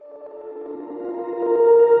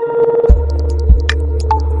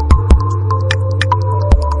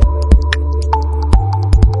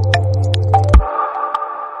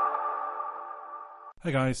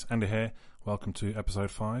guys, Andy here. Welcome to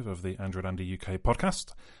episode 5 of the Android Andy UK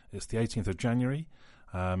podcast. It's the 18th of January,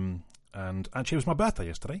 and actually it was my birthday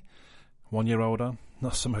yesterday. 1 year older,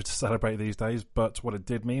 not so much to celebrate these days, but what it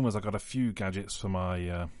did mean was I got a few gadgets for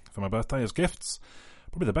my birthday as gifts.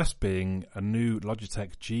 Probably the best being a new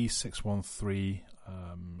Logitech G613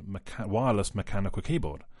 wireless mechanical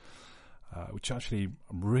keyboard, which actually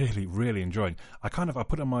I'm really enjoying. I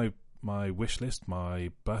put it on my wish list,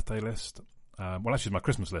 my birthday list. Well, actually, it's my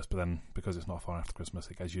Christmas list, but then because it's not far after Christmas,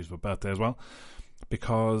 it gets used for birthday as well.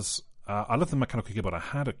 Because I love the mechanical keyboard. I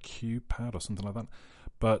had a Q-Pad or something like that,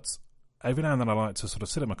 but every now and then I like to sort of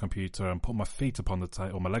sit at my computer and put my feet upon the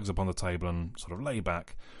table, or my legs upon the table, and sort of lay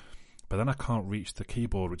back. But then I can't reach the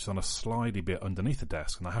keyboard, which is on a slidey bit underneath the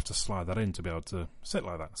desk, and I have to slide that in to be able to sit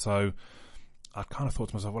like that. So I kind of thought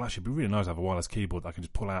to myself, well, actually, it'd be really nice to have a wireless keyboard that I can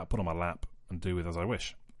just pull out, put on my lap, and do with as I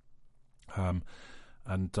wish.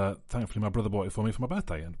 And thankfully my brother bought it for me for my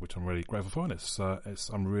birthday, which I'm really grateful for, and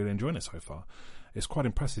I'm really enjoying it so far. It's quite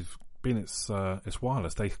impressive, being it's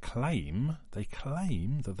wireless. They claim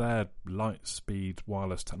that their light speed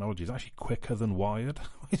wireless technology is actually quicker than wired,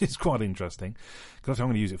 which is quite interesting, because I'm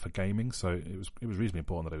going to use it for gaming, so it was reasonably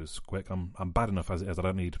important that it was quick. I'm bad enough as it is. I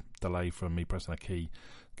don't need delay from me pressing a key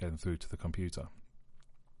getting through to the computer.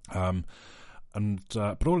 But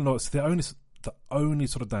all in all, it's the only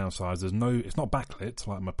sort of downside, it's not backlit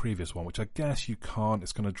like my previous one, which I guess you can't.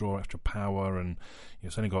 It's going to draw extra power, and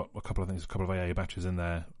it's only got a couple of AA batteries in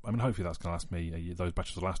there. I mean, hopefully that's going to last me. Those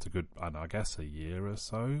batteries will last a good, I guess, a year or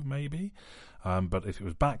so, maybe. But if it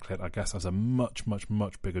was backlit, I guess that's a much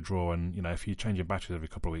bigger draw. And if you change your batteries every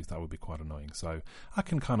couple of weeks, that would be quite annoying. So I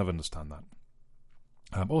can kind of understand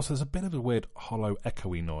that. Also, there's a bit of a weird hollow,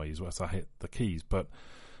 echoey noise as I hit the keys, but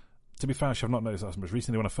to be fair, actually, I've not noticed that so much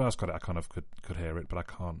recently. When I first got it, I kind of could hear it, but I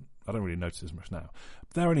don't really notice it as much now.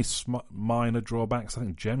 But there are any minor drawbacks. I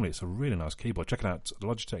think generally it's a really nice keyboard. Check it out,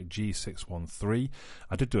 Logitech G613.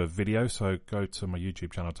 I did do a video, so go to my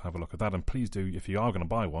YouTube channel to have a look at that. And please do, if you are going to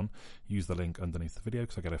buy one, use the link underneath the video,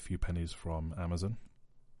 because I get a few pennies from Amazon.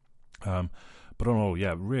 But on all,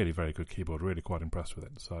 yeah, really very good keyboard. Really quite impressed with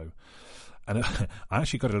it. So, and I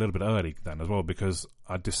actually got it a little bit early then as well, because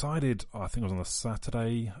I decided, I think it was on a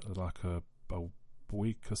Saturday, like a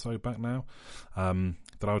week or so back now,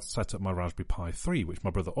 that I would set up my Raspberry Pi 3, which my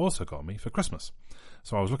brother also got me for Christmas.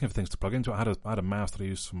 So I was looking for things to plug into. I had a mouse that I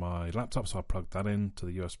used for my laptop, so I plugged that into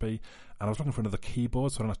the USB, and I was looking for another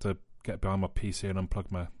keyboard, so I don't have to get behind my PC and unplug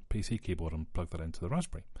my PC keyboard and plug that into the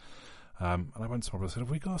Raspberry. And I went to my brother and said,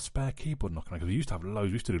 have we got a spare keyboard knocking? Because we used to have loads.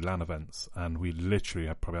 We used to do LAN events, and we literally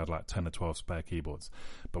probably had like 10 or 12 spare keyboards.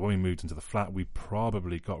 But when we moved into the flat, we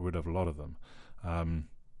probably got rid of a lot of them. And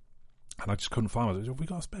I just couldn't find one. I said, have we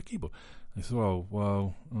got a spare keyboard? And he said,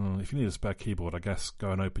 well, if you need a spare keyboard, I guess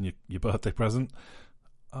go and open your birthday present.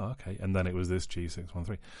 Oh, okay. And then it was this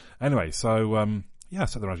G613. Anyway, so I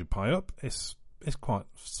set the Raspberry Pi up. It's quite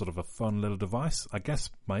sort of a fun little device. I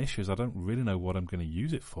guess my issue is I don't really know what I'm going to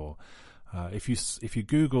use it for. If you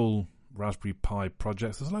Google Raspberry Pi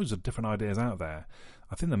projects, there's loads of different ideas out there.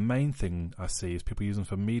 I think the main thing I see is people using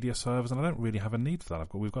for media servers, and I don't really have a need for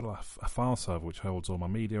that. We've got a file server which holds all my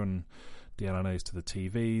media and DLNAs to the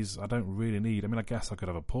TVs. I don't really need. I mean, I guess I could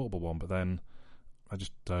have a portable one, but then I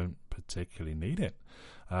just don't particularly need it.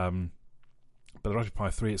 But the Raspberry Pi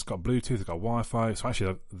 3, it's got Bluetooth, it's got Wi-Fi. So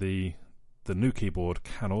actually, the new keyboard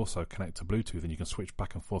can also connect to Bluetooth, and you can switch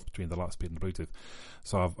back and forth between the Lightspeed and the Bluetooth.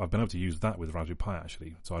 So I've been able to use that with Raspberry Pi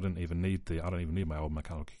actually. So I don't even need my old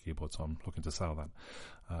mechanical keyboard. So I'm looking to sell that.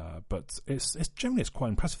 But it's generally quite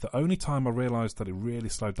impressive. The only time I realised that it really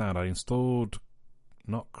slowed down, I installed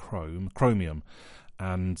Chromium,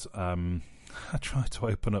 and I tried to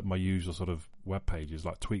open up my usual sort of web pages,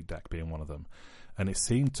 like TweetDeck being one of them, and it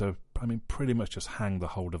seemed to, pretty much just hang the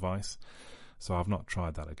whole device. So I've not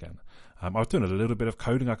tried that again. I was doing a little bit of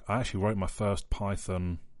coding. I actually wrote my first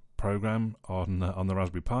Python program on the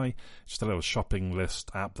Raspberry Pi. Just a little shopping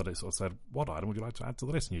list app that it sort of said, what item would you like to add to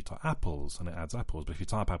the list? And you type apples, and it adds apples. But if you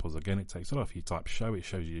type apples again, it takes it off. If you type show, it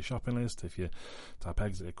shows you your shopping list. If you type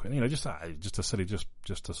exit, it quit. Just a silly, just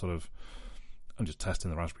to sort of. I'm just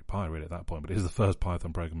testing the Raspberry Pi really at that point, but it is the first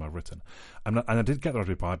Python program I've written. And I did get the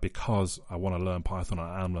Raspberry Pi because I want to learn Python, and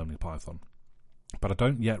I am learning Python. But I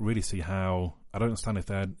don't yet really see how. I don't understand if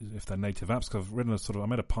they're native apps, because I've written I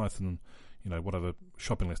made a Python, whatever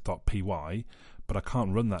shopping list.py, but I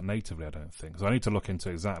can't run that natively, I don't think. So I need to look into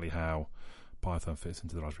exactly how Python fits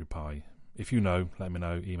into the Raspberry Pi. If you know, let me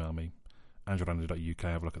know. Email me, androidandy.uk.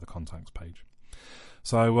 Have a look at the contacts page.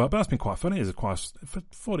 So, but that's been quite funny. It's quite for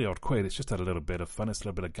 40 odd quid. It's just a little bit of fun. It's a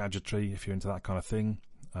little bit of gadgetry if you're into that kind of thing.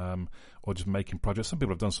 or just making projects. Some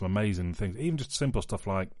people have done some amazing things, even just simple stuff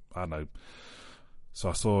like, I don't know. So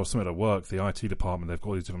I saw something at work, the IT department, they've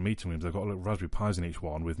got all these different meeting rooms. They've got little Raspberry Pis in each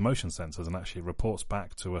one with motion sensors, and actually it reports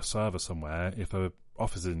back to a server somewhere if a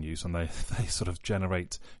office is in use, and they sort of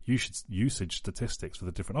generate usage statistics for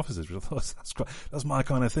the different offices, which I thought, that's my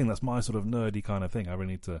kind of thing. That's my sort of nerdy kind of thing. I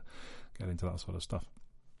really need to get into that sort of stuff.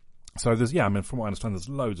 So from what I understand, there's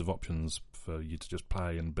loads of options for you to just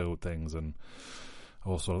play and build things and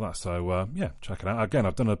all sort of that. So, check it out. Again,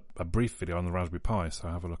 I've done a brief video on the Raspberry Pi, so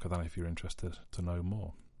have a look at that if you're interested to know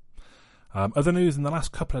more. Other news, in the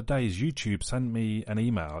last couple of days, YouTube sent me an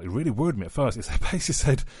email. It really worried me at first. It basically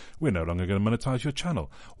said, we're no longer going to monetize your channel.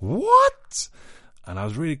 What? And I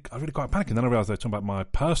was really quite panicking. Then I realized they were talking about my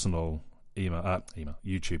personal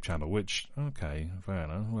YouTube channel, which, okay, fair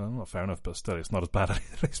enough. Well, not fair enough, but still, it's not as bad.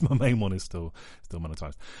 At least my main one is still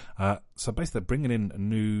monetized. So basically, they're bringing in a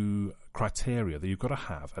new criteria that you've got to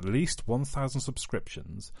have at least 1,000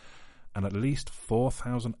 subscriptions and at least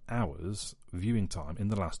 4,000 hours viewing time in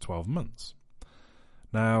the last 12 months.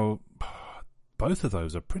 Now, both of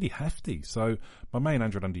those are pretty hefty. So my main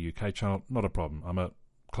Android Andy UK channel, not a problem. I'm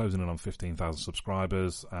closing in on 15,000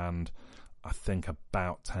 subscribers and I think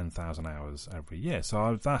about 10,000 hours every year.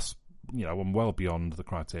 So that's, I'm well beyond the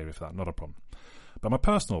criteria for that, not a problem. But my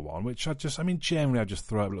personal one, which generally I just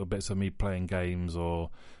throw out little bits of me playing games, or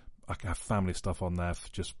I can have family stuff on there for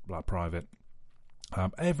just like private.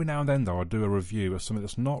 Every now and then, though, I do a review of something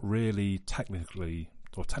that's not really technical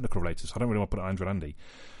related, so I don't really want to put it on Android Andy.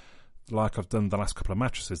 Like I've done the last couple of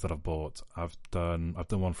mattresses that I've bought. I've done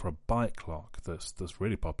one for a bike clock that's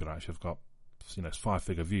really popular. Actually, I've got it's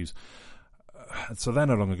 5-figure views. So they're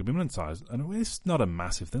no longer going to be monetized, and it's not a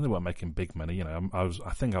massive thing. They weren't making big money. I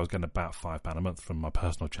think I was getting about £5 a month from my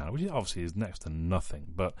personal channel, which obviously is next to nothing.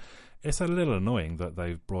 But it's a little annoying that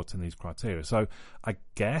they've brought in these criteria. So I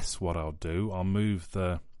guess what I'll do, I'll move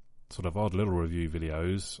the sort of odd little review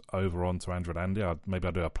videos over onto Android Andy. Maybe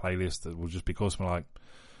I'll do a playlist that will just be called something like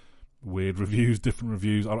weird reviews, different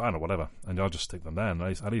reviews. I don't know, whatever, and I'll just stick them there. And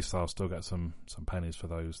at least I'll still get some pennies for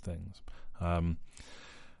those things. I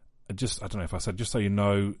don't know if I said, just so you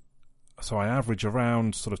know, so I average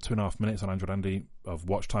around sort of 2.5 minutes on Android Andy of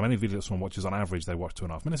watch time. Any video that someone watches, on average, they watch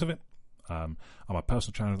 2.5 minutes of it. On my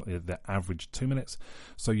personal channel, they average 2 minutes.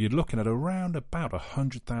 So you're looking at around about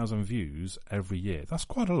 100,000 views every year. That's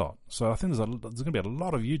quite a lot. So I think there's going to be a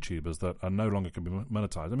lot of YouTubers that are no longer going to be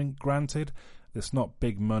monetized. I mean, granted, it's not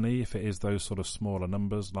big money if it is those sort of smaller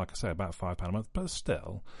numbers, like I say, about £5 a month, but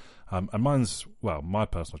still. And my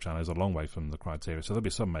personal channel is a long way from the criteria, so there'll be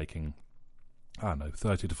some making, I don't know,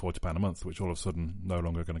 £30 to £40 a month, which all of a sudden no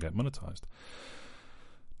longer going to get monetized.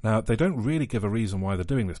 Now, they don't really give a reason why they're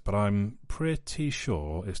doing this, but I'm pretty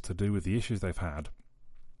sure it's to do with the issues they've had,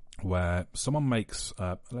 where someone makes,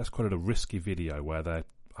 let's call it a risky video, where they're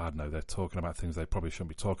talking about things they probably shouldn't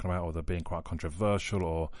be talking about, or they're being quite controversial,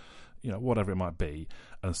 or whatever it might be,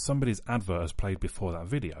 and somebody's advert has played before that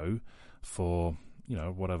video for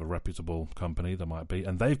whatever reputable company there might be,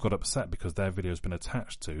 and they've got upset because their video has been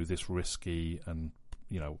attached to this risky and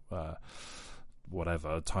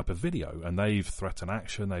whatever type of video, and they've threatened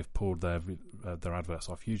action. They've pulled their adverts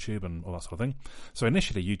off YouTube and all that sort of thing. So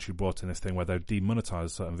initially YouTube brought in this thing where they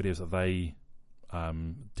demonetized certain videos that they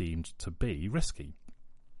deemed to be risky.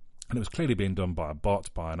 And it was clearly being done by a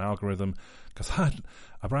bot, by an algorithm, because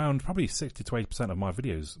around probably 60 to 80% of my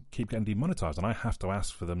videos keep getting demonetized, and I have to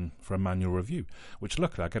ask for them for a manual review, which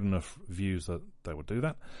luckily I get enough views that they would do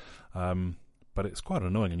that. But it's quite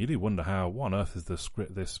annoying, and you do wonder what on earth is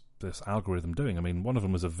this algorithm doing? I mean, one of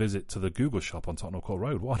them was a visit to the Google shop on Tottenham Court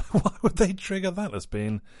Road. Why would they trigger that as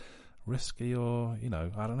being risky, or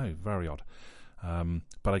I don't know, very odd.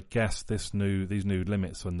 But I guess these new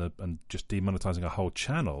limits and just demonetizing a whole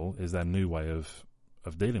channel is their new way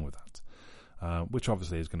of dealing with that, which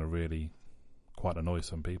obviously is going to really quite annoy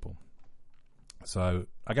some people. So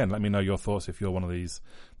again, let me know your thoughts. If you're one of these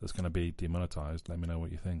that's going to be demonetized, let me know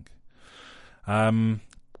what you think.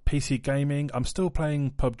 PC gaming, I'm still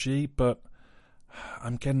playing PUBG, but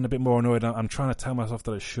I'm getting a bit more annoyed. I'm trying to tell myself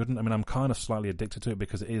that it shouldn't. I mean, I'm kind of slightly addicted to it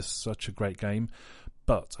because it is such a great game.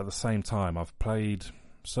 But at the same time, I've played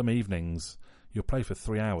some evenings. You'll play for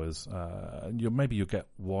 3 hours. Maybe you'll get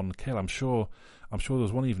one kill. I'm sure there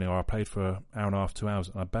was one evening where I played for an hour and a half, 2 hours,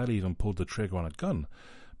 and I barely even pulled the trigger on a gun,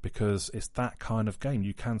 because it's that kind of game.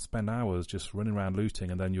 You can spend hours just running around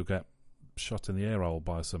looting, and then you'll get shot in the ear hole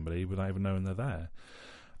by somebody without even knowing they're there.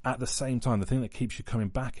 At the same time, the thing that keeps you coming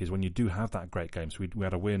back is when you do have that great game. So we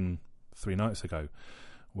had a win 3 nights ago,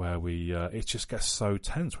 where it just gets so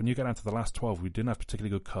tense. When you get down to the last 12, we didn't have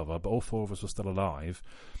particularly good cover, but all 4 of us were still alive.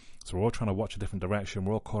 So we're all trying to watch a different direction.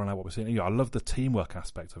 We're all calling out what we're seeing. I love the teamwork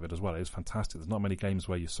aspect of it as well. It's fantastic. There's not many games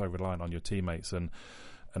where you're so reliant on your teammates and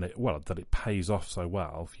that it pays off so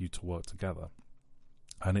well for you to work together.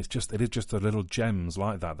 And it is just the little gems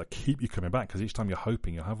like that keep you coming back, because each time you're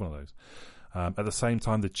hoping you'll have one of those. At the same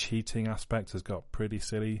time, the cheating aspect has got pretty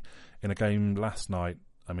silly. In a game last night,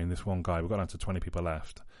 this one guy, we got down to 20 people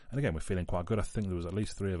left. And again, we're feeling quite good. I think there was at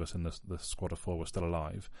least 3 of us in the squad of 4 were still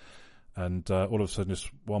alive. And all of a sudden,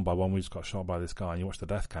 just one by one, we just got shot by this guy. And you watch the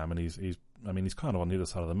death cam, and he's kind of on the other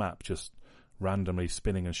side of the map, just randomly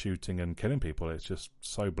spinning and shooting and killing people. It's just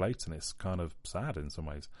so blatant. It's kind of sad in some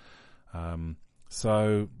ways.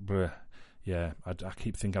 Yeah, I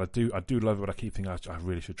keep thinking I do love it, but I keep thinking I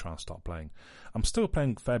really should try and stop playing. I'm still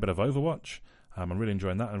playing a fair bit of Overwatch. I'm really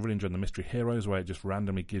enjoying that. I'm really enjoying the Mystery Heroes, where it just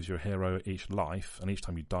randomly gives you a hero each life, and each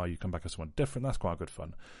time you die, you come back as someone different. That's quite good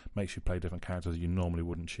fun. Makes you play different characters you normally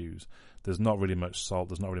wouldn't choose. There's not really much salt.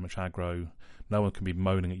 There's not really much aggro. No one can be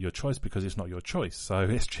moaning at your choice because it's not your choice. So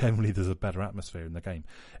it's generally, there's a better atmosphere in the game.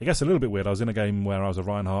 It gets a little bit weird. I was in a game where I was a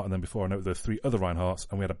Reinhardt, and then before I know it, there were 3 other Reinhardts,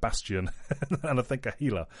 and we had a Bastion and I think a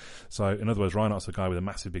healer. So in other words, Reinhardt's a guy with a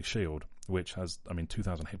massive big shield, which has,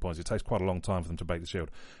 2,000 hit points. It takes quite a long time for them to break the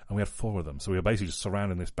shield. And we had 4 of them. So we were basically just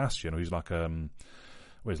surrounding this Bastion, who's like a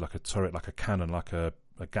turret, like a cannon, like a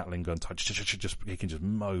Gatling gun type. He can just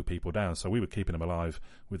mow people down. So we were keeping him alive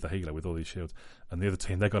with the healer, with all these shields. And the other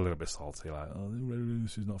team, they got a little bit salty, like, oh,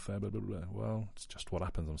 this is not fair, blah, blah, blah. Well, it's just what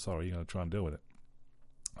happens. I'm sorry. You're going to try and deal with it.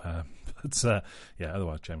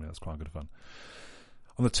 Otherwise, generally, that's quite good fun.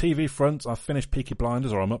 On the TV front, I've finished Peaky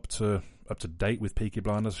Blinders, or I'm up to date with Peaky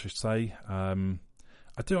Blinders, I should say. I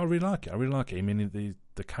really like it.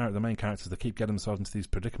 The main characters, they keep getting themselves into these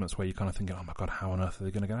predicaments where you're kind of thinking, oh my God, how on earth are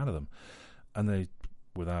they going to get out of them? And they,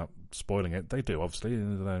 without spoiling it, they do, obviously.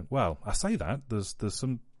 Well, I say that. There's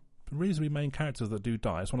some reasonably main characters that do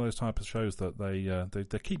die. It's one of those type of shows that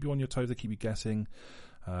they keep you on your toes, they keep you guessing.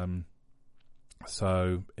 I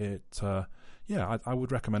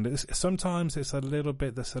would recommend it. Sometimes it's a little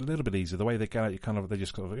bit easier. The way they get out, they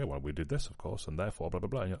just go, yeah, well, we did this, of course, and therefore, blah, blah,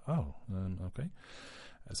 blah. And okay.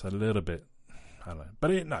 It's a little bit, I don't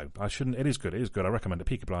know. But I shouldn't. It is good. It is good. I recommend it.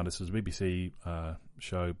 Peaky Blinders is a BBC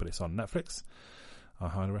show, but it's on Netflix. I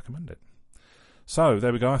highly recommend it. So,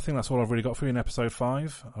 there we go. I think that's all I've really got for you in episode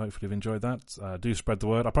 5. Hopefully you've enjoyed that. Do spread the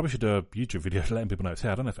word. I probably should do a YouTube video letting people know it's here.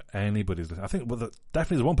 I don't know if anybody's listening. I think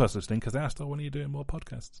definitely there's one person listening, because they asked, when are you doing more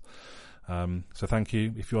podcasts? So thank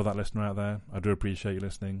you. If you're that listener out there, I do appreciate you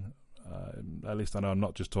listening. At least I know I'm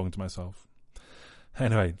not just talking to myself.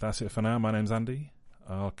 Anyway, that's it for now. My name's Andy.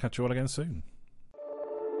 I'll catch you all again soon.